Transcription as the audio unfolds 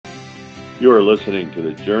You are listening to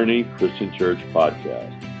the Journey Christian Church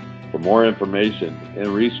podcast. For more information and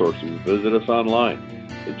resources, visit us online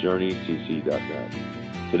at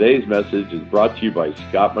journeycc.net. Today's message is brought to you by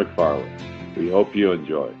Scott McFarland. We hope you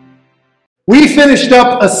enjoy. We finished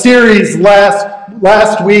up a series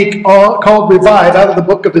last week called Revive out of the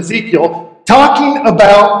book of Ezekiel, talking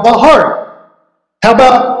about the heart. How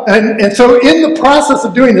about, and so in the process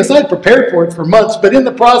of doing this, I had prepared for it for months, but in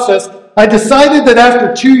the process, I decided that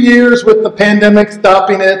after 2 years with the pandemic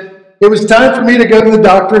stopping it, it was time for me to go to the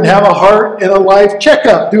doctor and have a heart and a life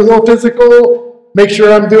checkup, do a little physical, make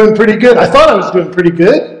sure I'm doing pretty good. I thought I was doing pretty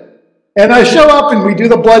good. And I show up and we do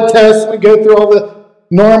the blood tests, we go through all the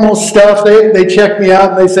normal stuff. They check me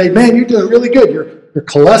out and they say, man, you're doing really good. Your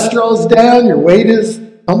cholesterol's down, your weight is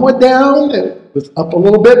somewhat down. It was up a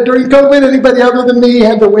little bit during COVID. Anybody other than me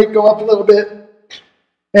had their weight go up a little bit.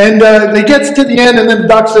 And it gets to the end, and then the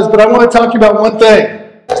doctor says, but I want to talk to you about one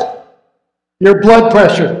thing. Your blood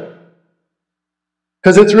pressure.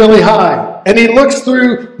 Because it's really high. And he looks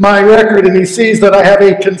through my record, and he sees that I have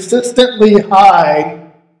a consistently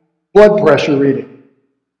high blood pressure reading.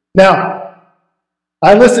 Now,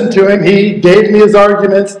 I listened to him. He gave me his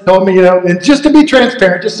arguments, told me, and just to be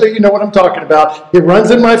transparent, just so you know what I'm talking about, it runs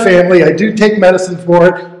in my family. I do take medicine for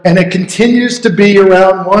it, and it continues to be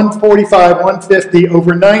around 145, 150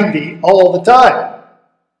 over 90 all the time.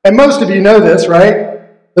 And most of you know this, right?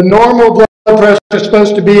 The normal blood pressure is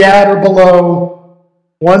supposed to be at or below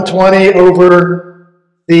 120 over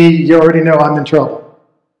you already know I'm in trouble.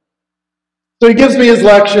 So he gives me his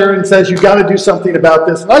lecture and says, you've got to do something about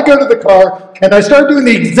this. And I go to the car, and I start doing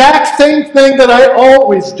the exact same thing that I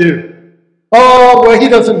always do. Oh, well, he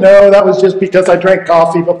doesn't know. That was just because I drank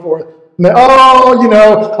coffee before.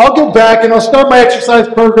 I'll go back, and I'll start my exercise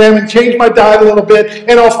program and change my diet a little bit,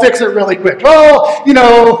 and I'll fix it really quick. I've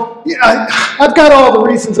got all the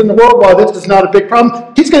reasons in the world why this is not a big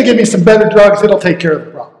problem. He's going to give me some better drugs. It'll take care of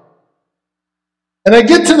the problem. And I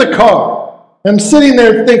get to the car. I'm sitting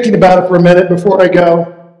there thinking about it for a minute before I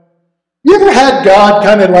go. You ever had God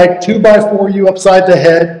kind of like 2x4 you upside the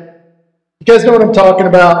head? You guys know what I'm talking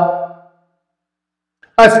about?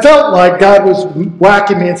 I felt like God was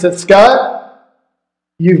whacking me and said, Scott,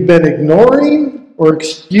 you've been ignoring or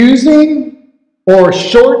excusing or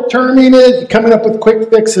short-terming it, coming up with quick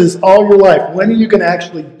fixes all your life. When are you going to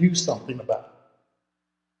actually do something about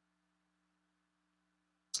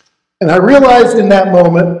it? And I realized in that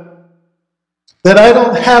moment that I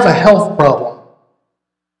don't have a health problem.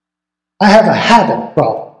 I have a habit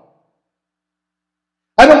problem.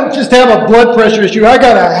 I don't just have a blood pressure issue. I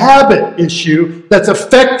got a habit issue that's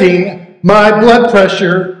affecting my blood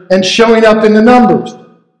pressure and showing up in the numbers.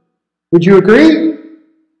 Would you agree?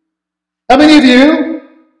 How many of you,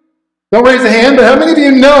 don't raise a hand, but how many of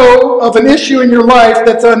you know of an issue in your life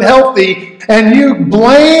that's unhealthy and you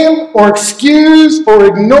blame or excuse or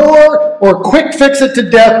ignore or quick fix it to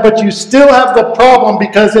death, but you still have the problem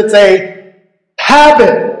because it's a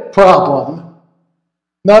habit problem,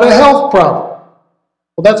 not a health problem?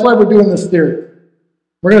 Well, that's why we're doing this theory.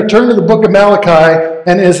 We're going to turn to the book of Malachi,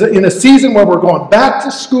 and is in a season where we're going back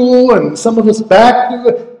to school and some of us back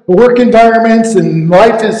to work environments, and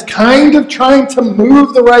life is kind of trying to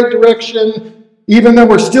move the right direction. Even though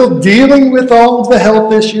we're still dealing with all of the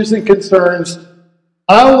health issues and concerns,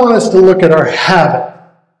 I want us to look at our habit.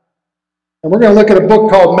 And we're going to look at a book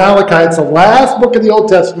called Malachi. It's the last book of the Old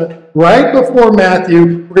Testament, right before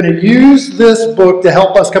Matthew. We're going to use this book to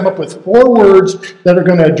help us come up with 4 words that are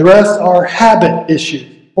going to address our habit issues.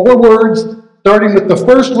 4 words, starting with the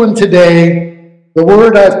first one today, the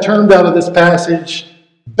word I've termed out of this passage,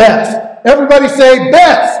 Beth. Everybody say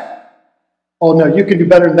Beth. Oh, no, you can do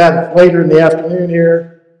better than that later in the afternoon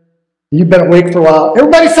here. You've been awake for a while.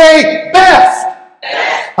 Everybody say, Beth!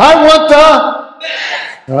 I want the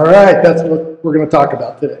Beth! All right, that's what we're going to talk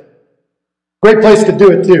about today. Great place to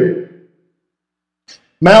do it, too.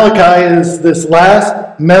 Malachi is this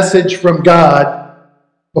last message from God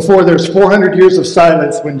before there's 400 years of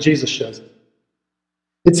silence when Jesus shows up.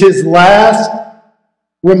 It's his last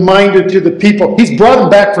reminder to the people. He's brought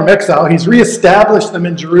them back from exile. He's reestablished them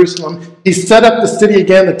in Jerusalem. He's set up the city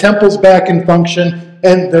again. The temple's back in function.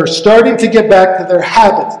 And they're starting to get back to their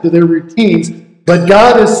habits, to their routines. But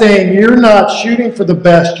God is saying, you're not shooting for the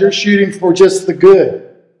best. You're shooting for just the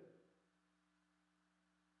good.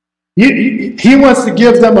 He wants to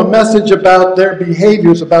give them a message about their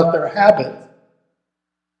behaviors, about their habits,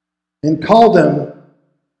 and call them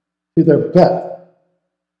to their best.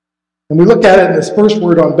 And we look at it, and this first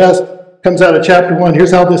word on best comes out of chapter 1.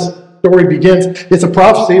 Here's how this story begins. It's a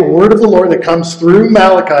prophecy, a word of the Lord that comes through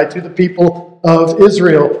Malachi to the people of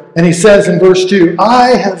Israel. And he says in verse 2,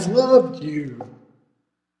 I have loved you.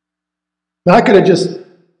 Now, I could have just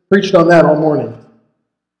preached on that all morning.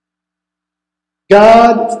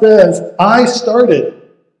 God says, I started.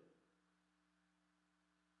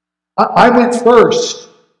 I went first.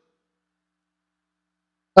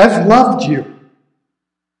 I've loved you.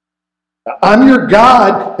 I'm your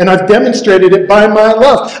God, and I've demonstrated it by my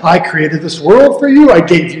love. I created this world for you. I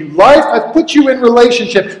gave you life. I've put you in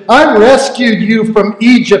relationship. I rescued you from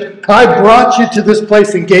Egypt. I brought you to this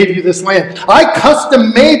place and gave you this land. I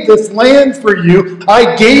custom made this land for you.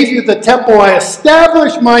 I gave you the temple. I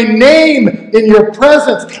established my name in your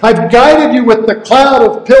presence. I've guided you with the cloud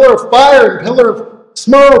of pillar of fire and pillar of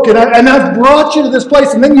smoke, and I've brought you to this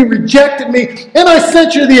place, and then you rejected me, and I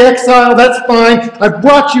sent you to the exile. That's fine. I've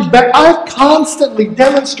brought you back. I've constantly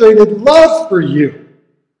demonstrated love for you.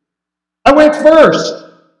 I went first.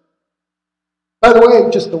 By the way,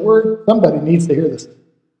 just a word, somebody needs to hear this.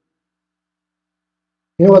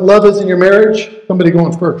 You know what love is in your marriage? Somebody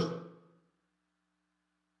going first.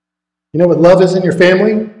 You know what love is in your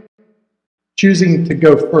family? Choosing to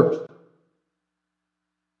go first.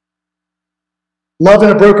 Love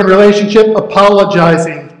in a broken relationship,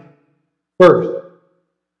 apologizing first.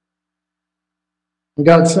 And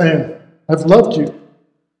God's saying, I've loved you.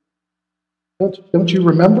 Don't you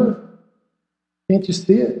remember? Can't you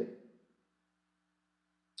see it?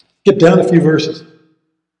 Skip down a few verses.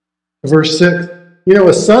 Verse 6. You know,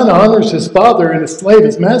 a son honors his father and a slave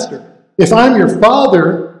his master. If I'm your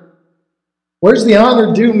father, where's the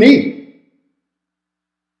honor due me?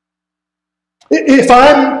 If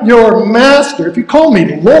I'm your master, if you call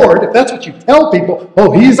me Lord, if that's what you tell people,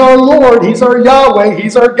 oh, he's our Lord, he's our Yahweh,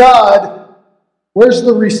 he's our God, where's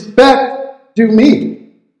the respect due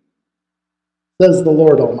me? Says the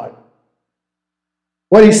Lord Almighty.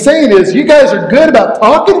 What he's saying is, you guys are good about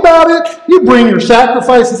talking about it, you bring your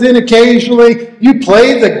sacrifices in occasionally, you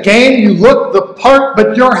play the game, you look the part,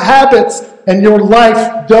 but your habits and your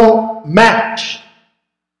life don't match.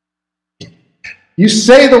 You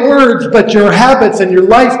say the words, but your habits and your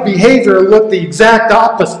life behavior look the exact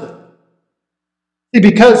opposite. See,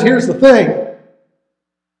 because here's the thing.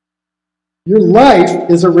 Your life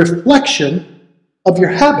is a reflection of your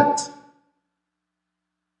habits.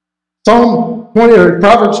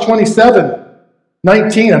 Proverbs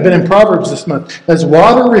 27:19. I've been in Proverbs this month. As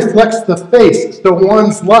water reflects the face, so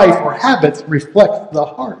one's life or habits reflect the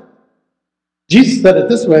heart. Jesus said it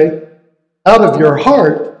this way, out of your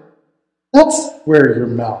heart, that's where your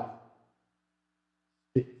mouth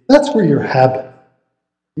is. That's where your habit.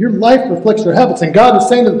 Your life reflects your habits. And God is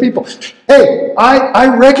saying to the people, hey,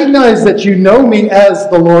 I recognize that you know me as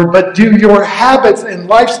the Lord, but do your habits and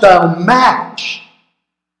lifestyle match?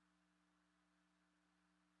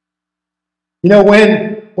 You know,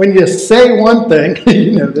 when you say one thing,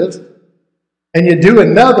 you know this, and you do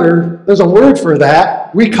another, there's a word for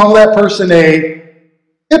that. We call that person a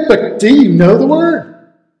hypocrite. Do you know the word?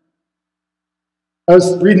 I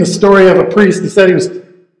was reading the story of a priest. He said he was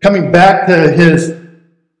coming back to his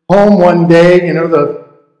home one day. You know, the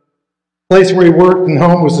place where he worked and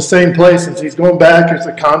home was the same place. And so he's going back. There's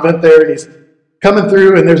a convent there. And he's coming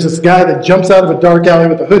through. And there's this guy that jumps out of a dark alley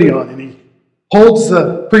with a hoodie on. And he holds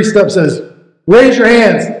the priest up and says, raise your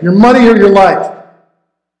hands, your money or your life.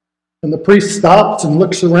 And the priest stops and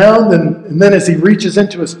looks around. And then as he reaches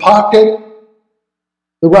into his pocket,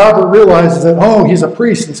 the robber realizes that, oh, he's a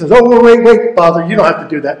priest, and says, oh, wait, Father, you don't have to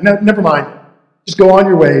do that. No, never mind. Just go on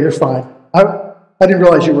your way. You're fine. I didn't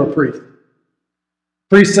realize you were a priest. The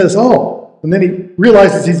priest says, oh. And then he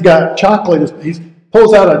realizes he's got chocolate. He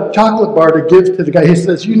pulls out a chocolate bar to give to the guy. He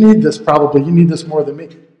says, you need this probably. You need this more than me.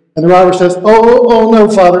 And the robber says, oh no,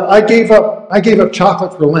 Father. I gave up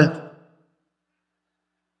chocolate for Lent.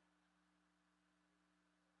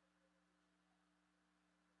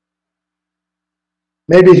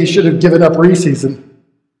 Maybe he should have given up Reese's and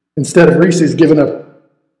instead of Reese's given up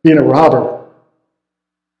being a robber.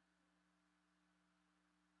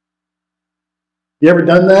 You ever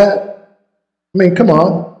done that? I mean, come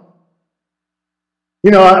on.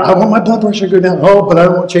 You know, I want my blood pressure to go down. Oh, but I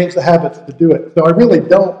don't want to change the habits to do it. So I really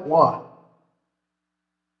don't want.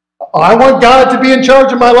 I want God to be in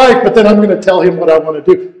charge of my life, but then I'm going to tell him what I want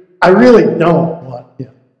to do. I really don't want him.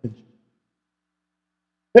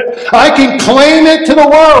 I can claim it to the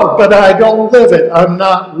world, but I don't live it. I'm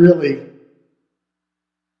not really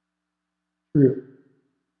true.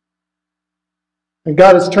 And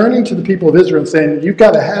God is turning to the people of Israel and saying, you've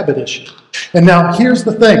got a habit issue. And now here's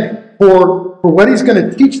the thing. For what he's going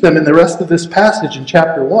to teach them in the rest of this passage in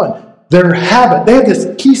chapter 1, their habit, they have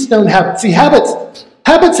this keystone habit. See, habits,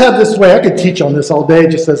 Habits have this way, I could teach on this all day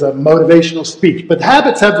just as a motivational speech, but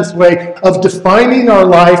habits have this way of defining our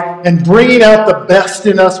life and bringing out the best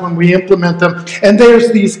in us when we implement them. And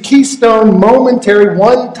there's these keystone, momentary,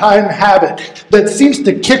 one-time habit that seems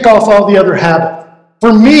to kick off all the other habits.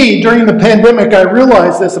 For me, during the pandemic, I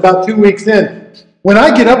realized this about 2 weeks in. When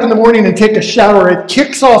I get up in the morning and take a shower, it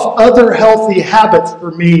kicks off other healthy habits for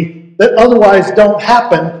me that otherwise don't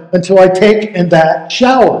happen until I take in that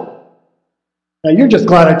shower. Now, you're just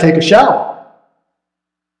glad I take a shower.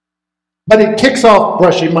 But it kicks off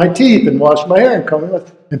brushing my teeth and washing my hair and combing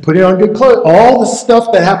and putting on good clothes. All the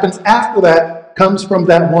stuff that happens after that comes from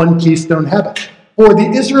that one keystone habit. For the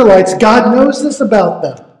Israelites, God knows this about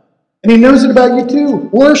them. And he knows it about you too.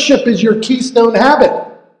 Worship is your keystone habit.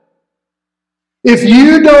 If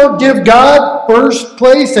you don't give God first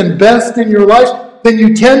place and best in your life, then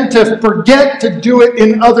you tend to forget to do it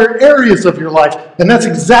in other areas of your life. And that's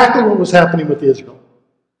exactly what was happening with Israel.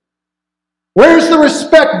 Where's the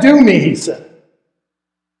respect due me, he said.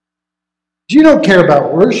 You don't care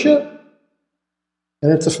about worship,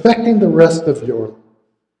 and it's affecting the rest of your life.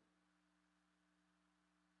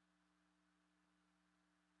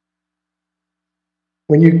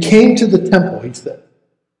 When you came to the temple, he said,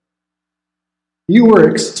 you were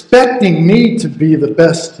expecting me to be the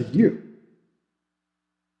best to you.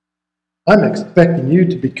 I'm expecting you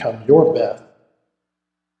to become your best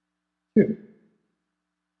too.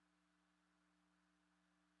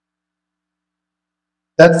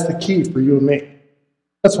 That's the key for you and me.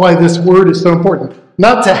 That's why this word is so important.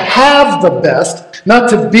 Not to have the best, not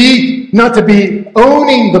to be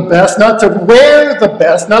owning the best, not to wear the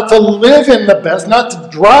best, not to live in the best, not to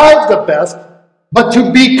drive the best, but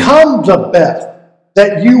to become the best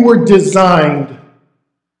that you were designed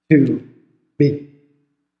to be.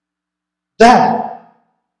 That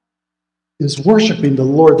is worshiping the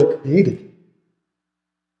Lord that created you.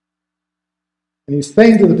 And he's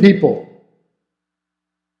saying to the people,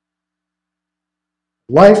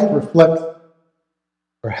 life reflects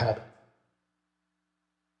our habit.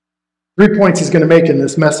 3 points he's going to make in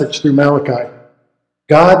this message through Malachi.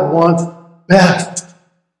 God wants best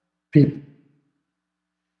people.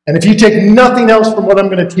 And if you take nothing else from what I'm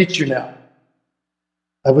going to teach you now,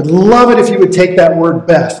 I would love it if you would take that word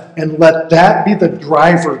best and let that be the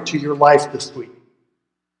driver to your life this week.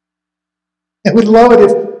 I would love it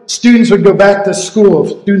if students would go back to school,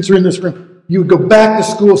 if students are in this room, you would go back to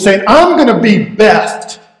school saying, I'm going to be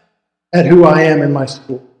best at who I am in my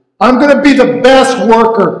school. I'm going to be the best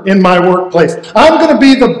worker in my workplace. I'm going to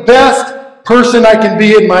be the best person I can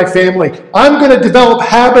be in my family. I'm going to develop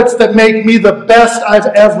habits that make me the best I've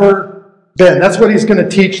ever been. That's what he's going to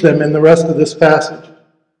teach them in the rest of this passage.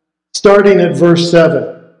 Starting at verse 7.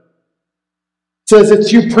 It says,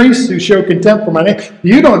 it's you priests who show contempt for my name.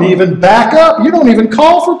 You don't even back up. You don't even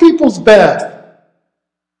call for people's best.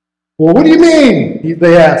 Well, what do you mean?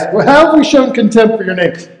 They ask. Well, how have we shown contempt for your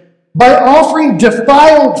name? By offering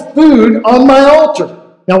defiled food on my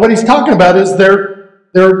altar. Now, what he's talking about is their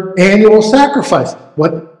annual sacrifice.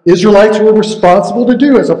 What Israelites were responsible to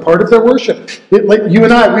do as a part of their worship. Like you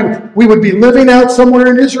and I, we would be living out somewhere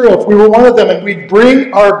in Israel if we were one of them, and we'd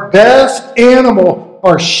bring our best animal,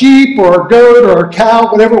 our sheep or our goat or our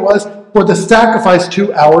cow, whatever it was, for the sacrifice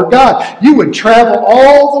to our God. You would travel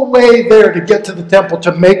all the way there to get to the temple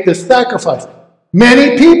to make this sacrifice.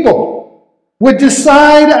 Many people would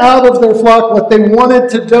decide out of their flock what they wanted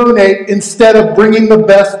to donate instead of bringing the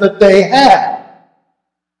best that they had.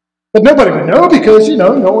 But nobody would know because,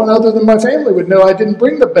 no one other than my family would know I didn't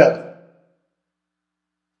bring the best.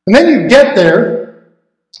 And then you get there,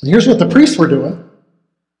 and here's what the priests were doing.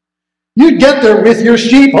 You'd get there with your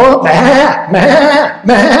sheep, oh,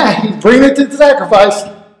 you bring it to the sacrifice.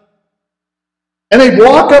 And they'd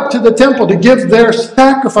walk up to the temple to give their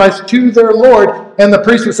sacrifice to their Lord, and the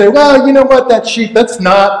priest would say, well, you know what, that sheep, that's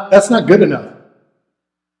not good enough.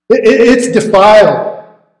 It's defiled.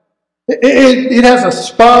 It has a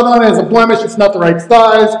spot on it, it has a blemish, it's not the right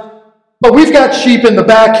size. But we've got sheep in the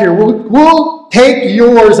back here. We'll take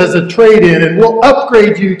yours as a trade-in, and we'll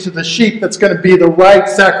upgrade you to the sheep that's going to be the right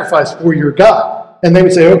sacrifice for your God. And they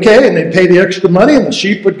would say, okay, and they'd pay the extra money, and the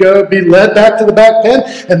sheep would be led back to the back pen,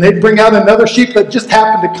 and they'd bring out another sheep that just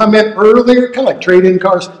happened to come in earlier, kind of like trade-in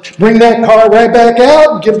cars. Bring that car right back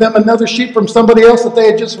out and give them another sheep from somebody else that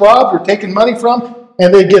they had just robbed or taken money from,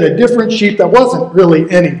 and they'd get a different sheep that wasn't really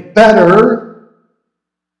any better,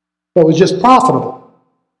 but was just profitable.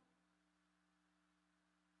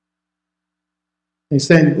 He's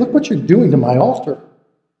saying, look what you're doing to my altar.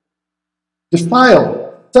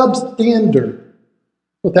 Defiled, substandard.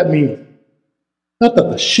 What that means. Not that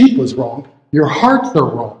the sheep was wrong. Your hearts are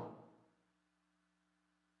wrong.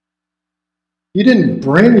 You didn't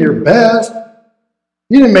bring your best.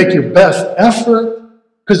 You didn't make your best effort,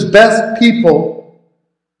 because best people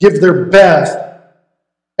give their best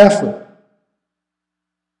effort.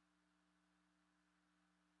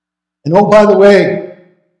 And oh, by the way,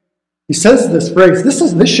 he says this phrase.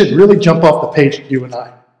 This should really jump off the page to you and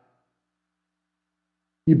I.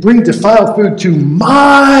 You bring defiled food to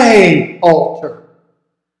my altar.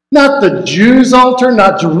 Not the Jews' altar,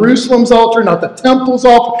 not Jerusalem's altar, not the temple's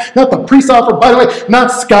altar, not the priest's altar. By the way,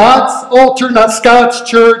 not Scott's altar, not Scott's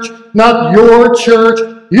church, not your church.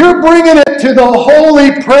 You're bringing it to the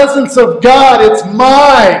holy presence of God. It's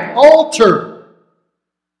my altar.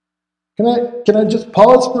 Can I just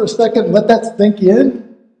pause for a second and let that sink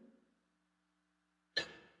in?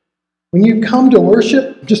 When you come to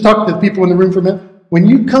worship, just talk to the people in the room for a minute. When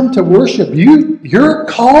you come to worship, you're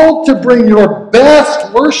called to bring your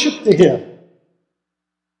best worship to Him.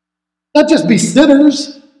 Not just be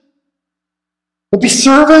sitters, but be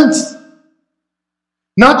servants.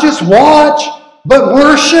 Not just watch, but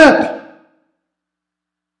worship.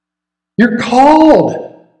 You're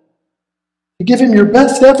called to give Him your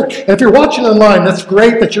best effort. And if you're watching online, that's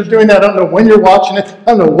great that you're doing that. I don't know when you're watching it.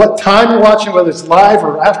 I don't know what time you're watching, whether it's live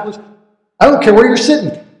or afterwards. I don't care where you're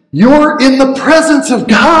sitting. You're in the presence of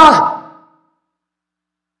God.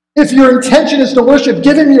 If your intention is to worship,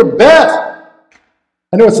 give Him your best.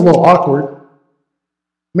 I know it's a little awkward. I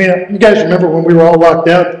mean, you guys remember when we were all locked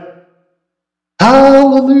out?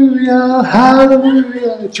 Hallelujah,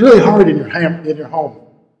 hallelujah. It's really hard in your home.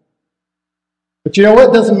 But you know what?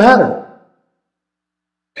 It doesn't matter.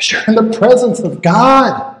 Because you're in the presence of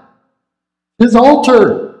God. His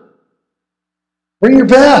altar. Bring your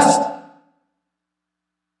best.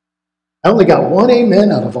 I only got one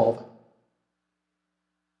amen out of all of them.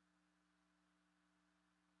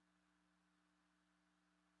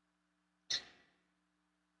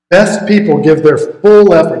 Best people give their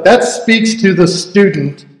full effort. That speaks to the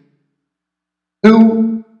student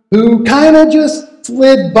who kind of just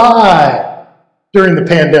slid by during the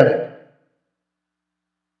pandemic.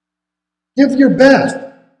 Give your best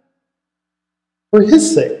for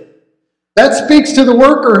His sake. That speaks to the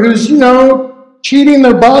worker who's, cheating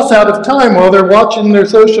their boss out of time while they're watching their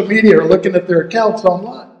social media or looking at their accounts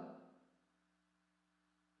online.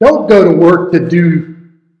 Don't go to work to do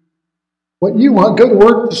what you want. Go to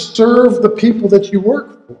work to serve the people that you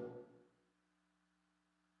work for.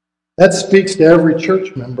 That speaks to every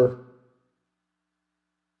church member.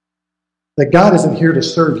 That God isn't here to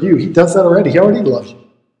serve you. He does that already. He already loves you.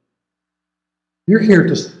 You're here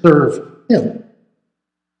to serve Him.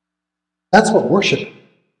 That's what worship is.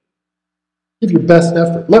 Give your best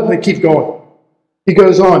effort. Let me keep going. He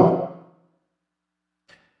goes on.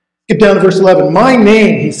 Get down to verse 11. My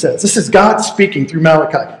name, he says. This is God speaking through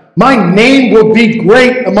Malachi. My name will be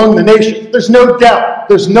great among the nations. There's no doubt.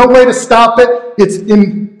 There's no way to stop it. It's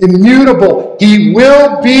immutable. He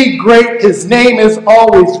will be great. His name is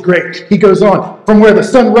always great. He goes on. From where the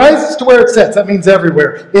sun rises to where it sets. That means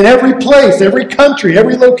everywhere. In every place, every country,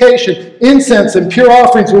 every location, incense and pure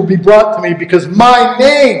offerings will be brought to me because my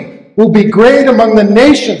name will be great among the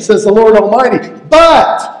nations, says the Lord Almighty.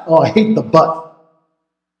 But, I hate the but.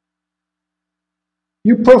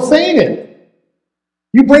 You profane it.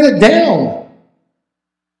 You bring it down.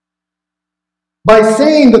 By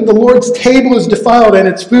saying that the Lord's table is defiled and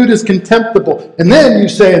its food is contemptible. And then you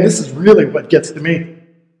say, and this is really what gets to me,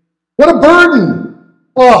 what a burden.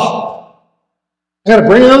 I got to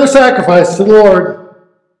bring another sacrifice to the Lord.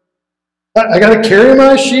 I got to carry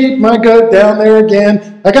my sheep, my goat down there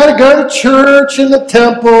again. I got to go to church in the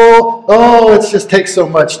temple. It just takes so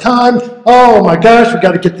much time. Oh my gosh, we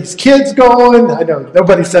got to get these kids going. I know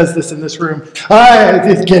nobody says this in this room. I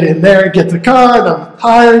just get in there and get the car, and I'm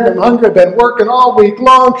tired, I'm hungry, I've been working all week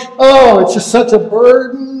long. It's just such a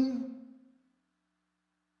burden.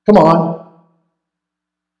 Come on.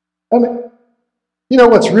 I mean, you know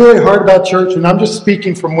what's really hard about church, and I'm just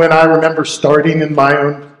speaking from when I remember starting in my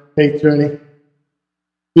own faith journey.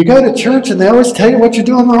 You go to church and they always tell you what you're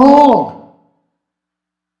doing wrong.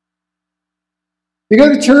 You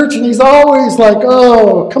go to church and he's always like,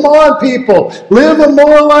 come on people, live a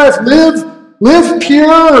moral life, live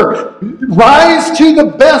pure, rise to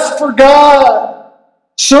the best for God,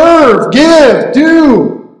 serve, give,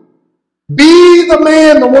 do. Be the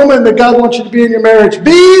man, the woman that God wants you to be in your marriage.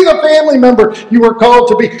 Be the family member you were called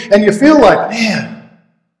to be. And you feel like, man,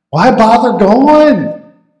 why bother going?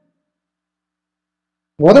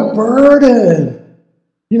 What a burden.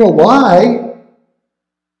 You know why?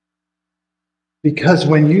 Because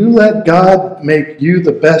when you let God make you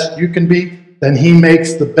the best you can be, then He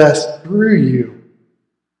makes the best through you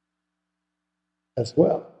as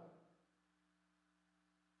well.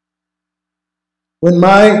 When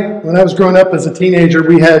I was growing up as a teenager,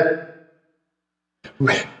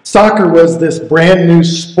 soccer was this brand new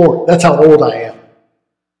sport. That's how old I am.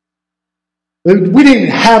 We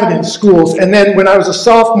didn't have it in schools. And then when I was a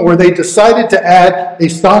sophomore, they decided to add a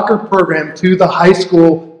soccer program to the high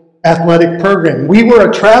school athletic program. We were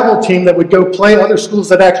a travel team that would go play other schools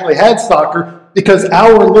that actually had soccer because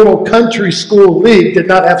our little country school league did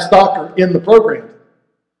not have soccer in the program.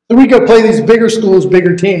 So we go play these bigger schools,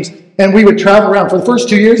 bigger teams, and we would travel around. For the first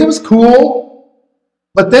 2 years, it was cool.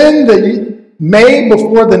 But then the May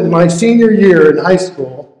before my senior year in high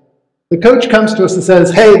school, the coach comes to us and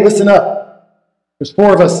says, "Hey, listen up. There's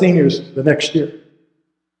 4 of us seniors the next year.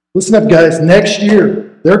 Listen up, guys. Next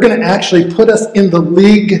year, they're going to actually put us in the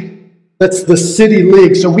league that's the city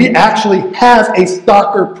league. So we actually have a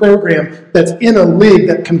soccer program that's in a league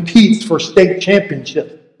that competes for state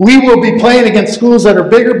championships. We will be playing against schools that are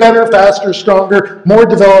bigger, better, faster, stronger, more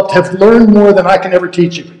developed, have learned more than I can ever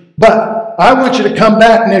teach you. But I want you to come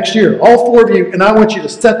back next year, all 4 of you, and I want you to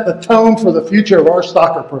set the tone for the future of our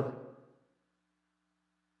soccer program."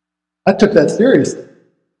 I took that seriously.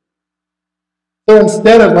 So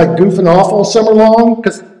instead of goofing off all summer long,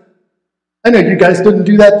 because I know you guys didn't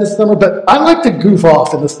do that this summer, but I like to goof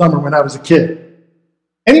off in the summer when I was a kid.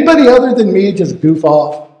 Anybody other than me just goof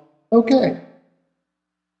off? Okay.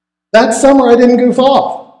 That summer I didn't goof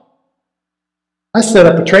off. I set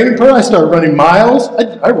up a training program. I started running miles.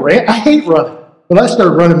 I hate running, but I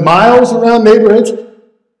started running miles around neighborhoods.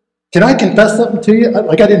 Can I confess something to you?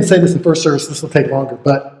 I didn't say this in first service. This will take longer,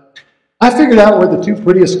 but I figured out where the 2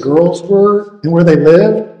 prettiest girls were and where they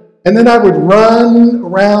lived, and then I would run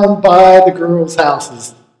around by the girls'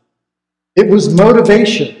 houses. It was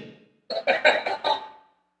motivation.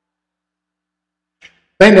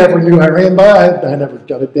 They never knew I ran by. I never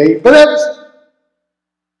got a date, but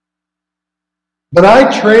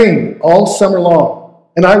I trained all summer long,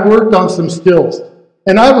 and I worked on some skills,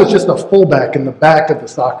 and I was just a fullback in the back of the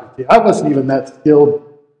soccer team. I wasn't even that skilled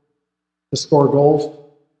to score goals.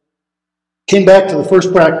 Came back to the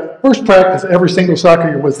first practice. First practice every single soccer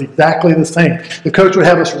year was exactly the same. The coach would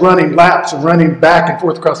have us running laps and running back and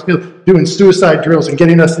forth across the field, doing suicide drills and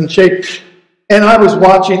getting us in shape. And I was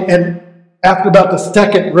watching, and after about the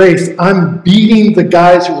second race, I'm beating the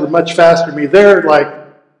guys who were much faster than me. They're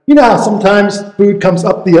you know how sometimes food comes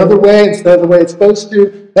up the other way instead of the way it's supposed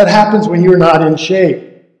to? That happens when you're not in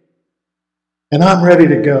shape. And I'm ready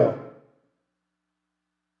to go.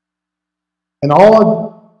 And all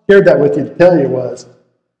I shared that with you to tell you was,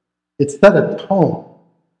 it set a tone.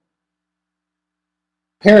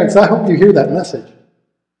 Parents, I hope you hear that message.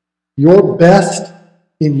 Your best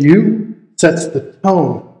in you sets the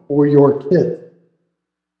tone for your kids.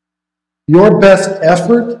 Your best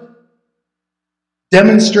effort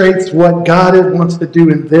demonstrates what God wants to do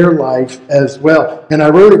in their life as well. And I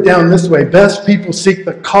wrote it down this way: best people seek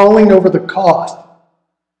the calling over the cost.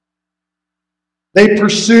 They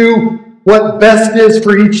pursue what best is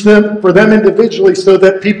for them individually, so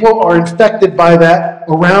that people are infected by that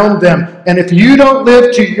around them. And if you don't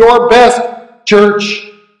live to your best, church,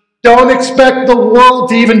 don't expect the world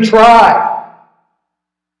to even try.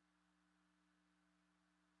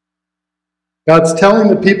 God's telling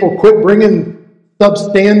the people, quit bringing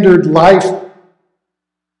substandard life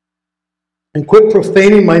and quit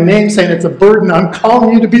profaning my name, saying it's a burden. I'm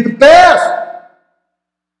calling you to be the best.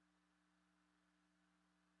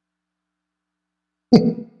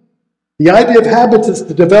 The idea of habits is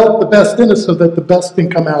to develop the best in us so that the best can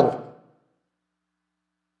come out of it.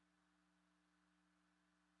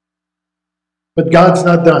 But God's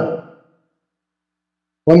not done.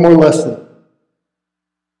 One more lesson.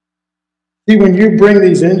 See, when you bring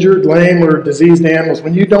these injured, lame, or diseased animals,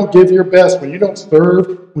 when you don't give your best, when you don't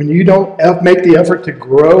serve, when you don't make the effort to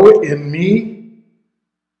grow in me,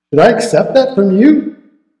 should I accept that from you?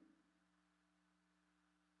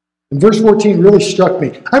 And verse 14 really struck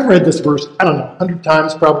me. I've read this verse, 100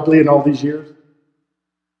 times probably in all these years.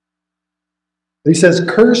 But he says,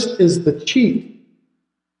 "Cursed is the chief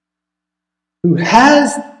who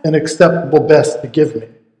has an acceptable best to give me,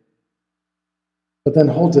 but then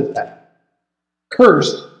holds it back."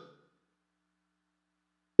 Cursed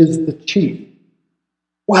is the chief.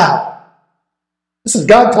 Wow. This is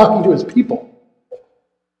God talking to his people.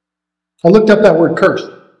 I looked up that word cursed.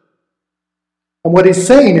 And what he's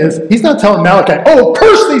saying is, he's not telling Malachi, "Oh,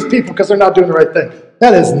 curse these people because they're not doing the right thing."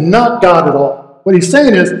 That is not God at all. What he's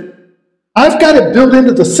saying is, I've got it built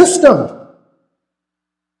into the system.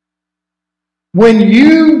 When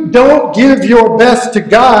you don't give your best to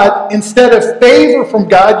God, instead of favor from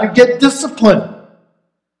God, you get discipline.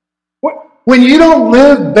 When you don't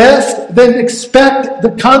live best, then expect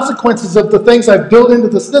the consequences of the things I've built into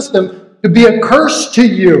the system to be a curse to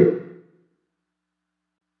you.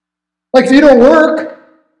 Like if you don't work,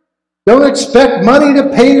 don't expect money to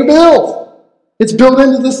pay your bills. It's built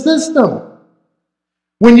into the system.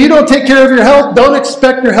 When you don't take care of your health, don't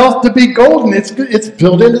expect your health to be golden. It's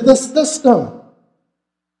built into the system.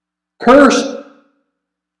 Cursed.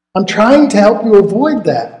 I'm trying to help you avoid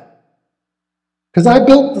that because I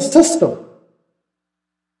built the system.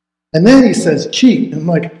 And then he says cheat. And I'm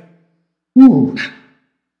like, ooh,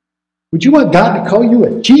 would you want God to call you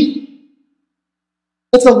a cheat?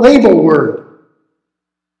 That's a label word.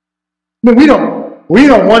 I mean, we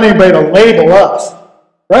don't want anybody to label us,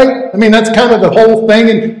 right? I mean, that's kind of the whole thing.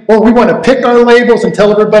 And we want to pick our labels and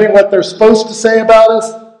tell everybody what they're supposed to say about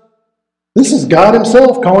us. This is God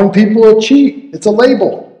himself calling people a cheat. It's a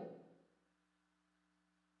label.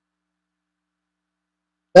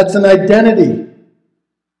 That's an identity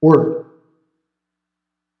word.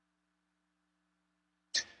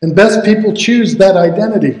 And best people choose that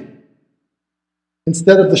identity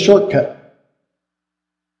instead of the shortcut.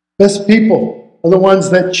 Best people are the ones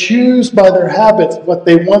that choose by their habits what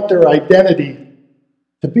they want their identity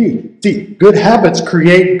to be. See, good habits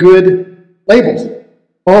create good labels.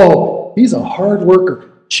 Oh, he's a hard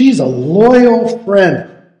worker. She's a loyal friend.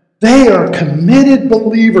 They are committed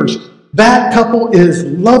believers. That couple is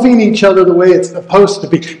loving each other the way it's supposed to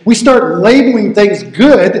be. We start labeling things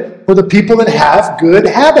good for the people that have good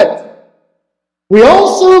habits. We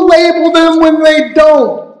also label them when they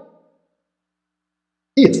don't.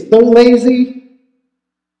 He is so lazy.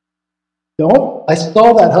 Don't. I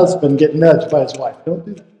saw that husband get nudged by his wife. Don't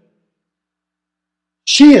do that.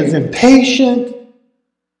 She is impatient.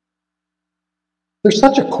 They're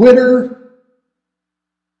such a quitter.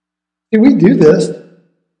 See, we do this.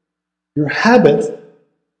 Your habits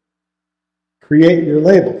create your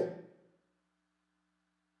labels.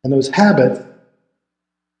 And those habits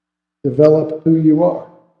develop who you are.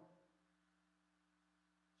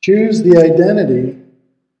 Choose the identity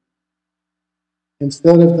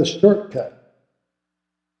instead of the shortcut.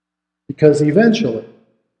 Because eventually,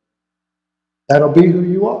 that'll be who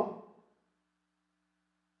you are.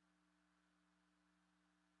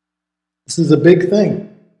 This is a big thing.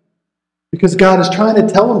 Because God is trying to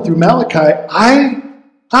tell him through Malachi, I'm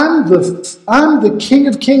the King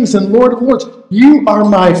of Kings and Lord of Lords. You are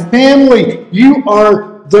my family. You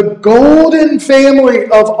are the golden family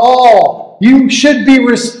of all. You should be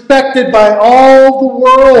respected by all the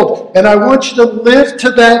world. And I want you to live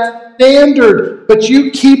to that standard. But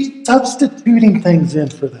you keep substituting things in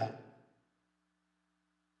for that.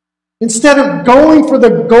 Instead of going for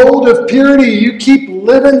the gold of purity, you keep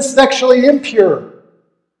living sexually impure.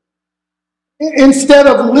 Instead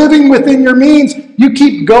of living within your means, you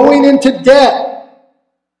keep going into debt.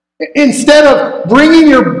 Instead of bringing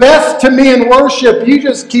your best to me in worship, you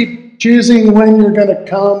just keep choosing when you're going to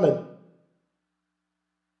come and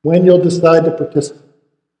when you'll decide to participate.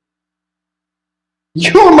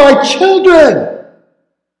 You're my children.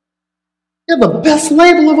 You're the best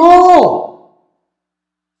label of all.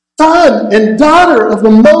 Son and daughter of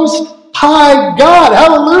the Most High God.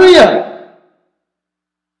 Hallelujah.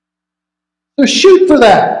 So shoot for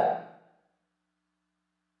that.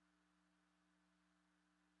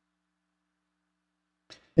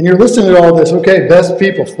 And you're listening to all this. Okay, best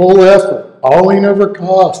people, full effort, all-in over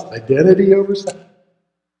cost, identity over size.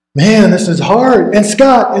 Man, this is hard. And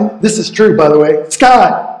Scott, and this is true, by the way.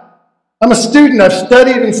 Scott, I'm a student. I've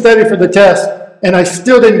studied and studied for the test, and I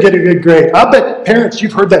still didn't get a good grade. I bet parents,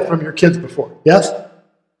 you've heard that from your kids before. Yes?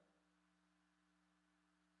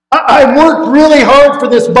 I worked really hard for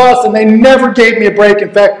this boss, and they never gave me a break.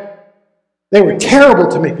 In fact, they were terrible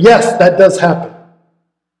to me. Yes, that does happen.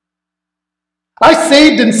 I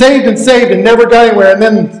saved and saved and saved and never got anywhere, and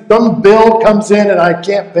then some bill comes in and I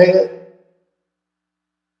can't pay it.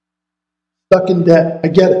 Stuck in debt. I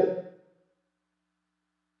get it.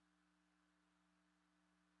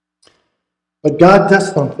 But God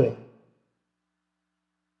does something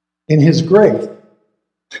in His grace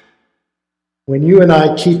when you and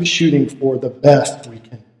I keep shooting for the best we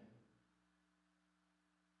can.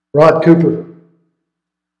 Rod Cooper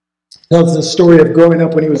tells the story of growing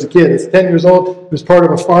up when he was a kid. He's 10 years old. He was part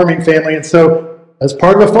of a farming family. And so, as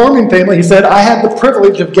part of a farming family, he said, I had the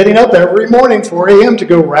privilege of getting up every morning, 4 a.m., to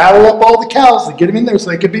go rattle up all the cows and get them in there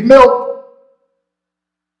so they could be milked.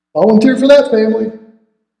 Volunteer for that family.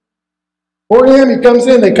 4 a.m., he comes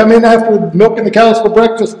in. They come in after milking the cows for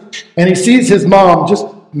breakfast. And he sees his mom, just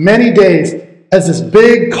many days, has this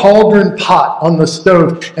big cauldron pot on the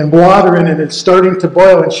stove and water in it. It's starting to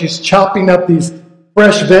boil, and she's chopping up these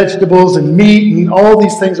fresh vegetables and meat, and all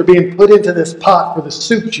these things are being put into this pot for the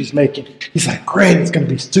soup she's making. He's like, great, it's going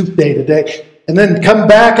to be soup day today. And then come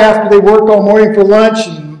back after they work all morning for lunch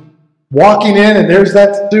and walking in, and there's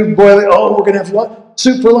that soup boiling. Oh, we're going to have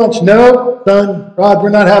soup for lunch. No, son, Rod, we're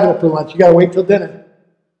not having it for lunch. You got to wait till dinner.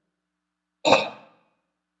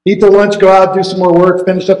 Eat their lunch, go out, do some more work,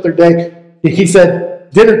 finish up their day. He said,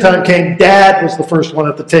 dinner time came. Dad was the first one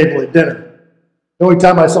at the table at dinner. The only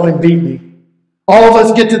time I saw him beat me. All of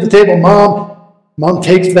us get to the table. Mom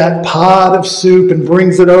takes that pot of soup and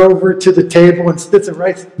brings it over to the table and sits it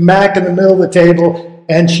right smack in the middle of the table.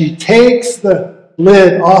 And she takes the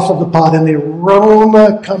lid off of the pot, and the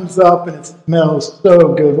aroma comes up, and it smells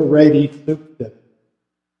so good. We're ready to eat soup.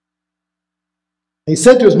 He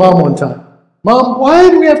said to his mom one time, Mom, why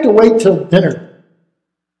do we have to wait till dinner?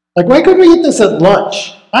 Like, why couldn't we eat this at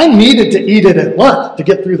lunch? I needed to eat it at lunch to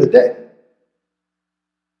get through the day.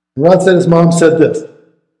 And Rod said his mom said this.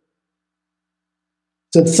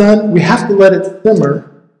 Said, son, we have to let it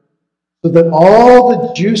simmer so that all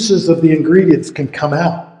the juices of the ingredients can come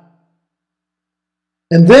out.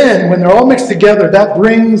 And then, when they're all mixed together, that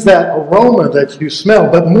brings that aroma that you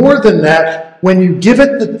smell. But more than that, when you give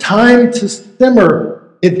it the time to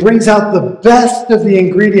simmer, it brings out the best of the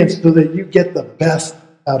ingredients so that you get the best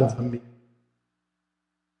out of the meat.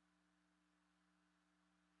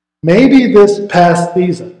 Maybe this past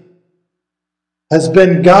season has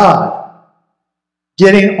been God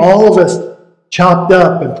getting all of us chopped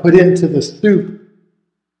up and put into the soup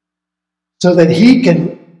so that He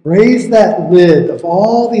can raise that lid of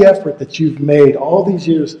all the effort that you've made all these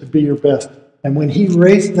years to be your best. And when He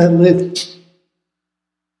raised that lid,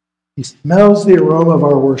 He smells the aroma of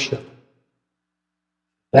our worship.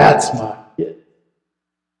 That's my it.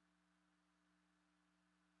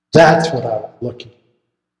 That's what I was looking for.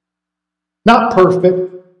 Not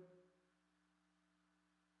perfect,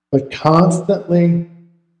 but constantly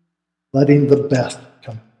letting the best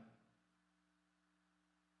come.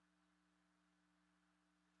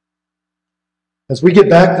 As we get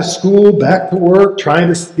back to school, back to work,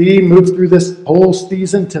 trying to move through this whole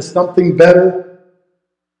season to something better,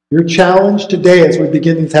 your challenge today as we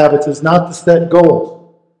begin these habits is not to set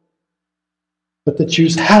goals, but to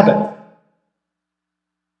choose habits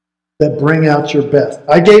that bring out your best.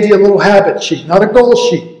 I gave you a little habit sheet, not a goal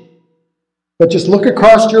sheet. But just look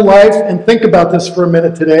across your life and think about this for a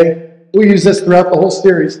minute today. We'll use this throughout the whole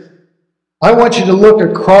series. I want you to look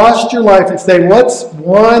across your life and say, what's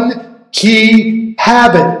one key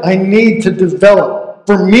habit I need to develop?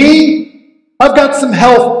 For me, I've got some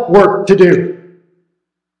health work to do.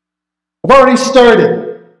 I've already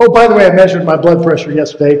started. Oh, by the way, I measured my blood pressure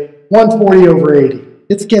yesterday, 140/80.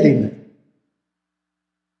 It's getting there.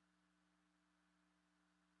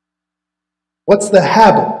 What's the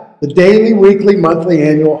habit? The daily, weekly, monthly,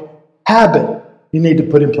 annual habit you need to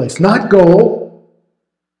put in place. Not goal,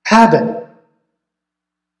 habit.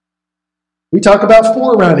 We talk about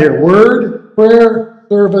 4 around here. Word, prayer,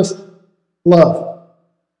 service, love.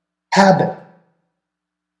 Habit.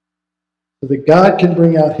 So that God can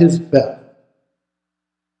bring out His best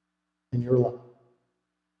in your life.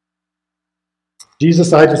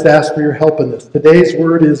 Jesus, I just ask for your help in this. Today's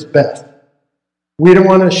word is best. We don't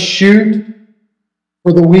want to shoot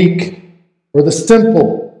for the weak, or the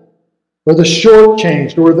simple, or the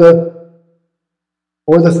shortchanged, or the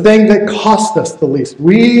thing that cost us the least.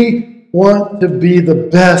 We want to be the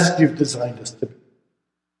best you've designed us to be.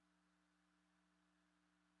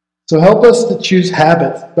 So help us to choose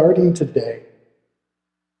habits starting today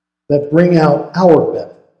that bring out our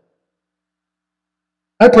best.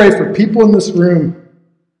 I pray for people in this room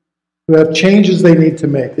who have changes they need to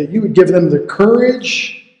make, that you would give them the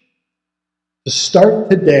courage to start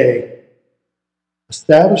today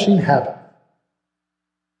establishing habits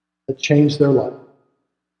that change their life.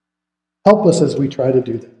 Help us as we try to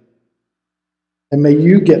do that. And may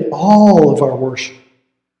you get all of our worship,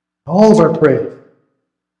 all of our praise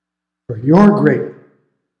for your greatness,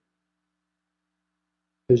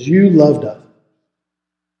 because you loved us.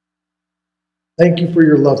 Thank you for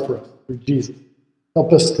your love for us, through Jesus.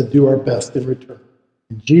 Help us to do our best in return.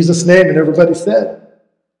 In Jesus' name, and everybody said,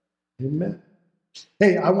 amen.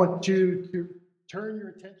 Hey, I want you to turn your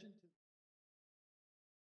attention to...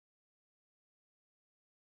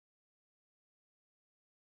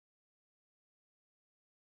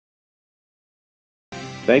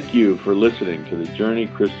 Thank you for listening to the Journey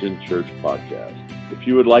Christian Church podcast. If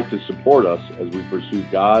you would like to support us as we pursue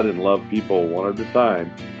God and love people one at a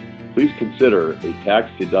time, please consider a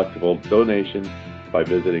tax-deductible donation by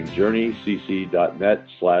visiting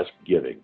journeycc.net/giving.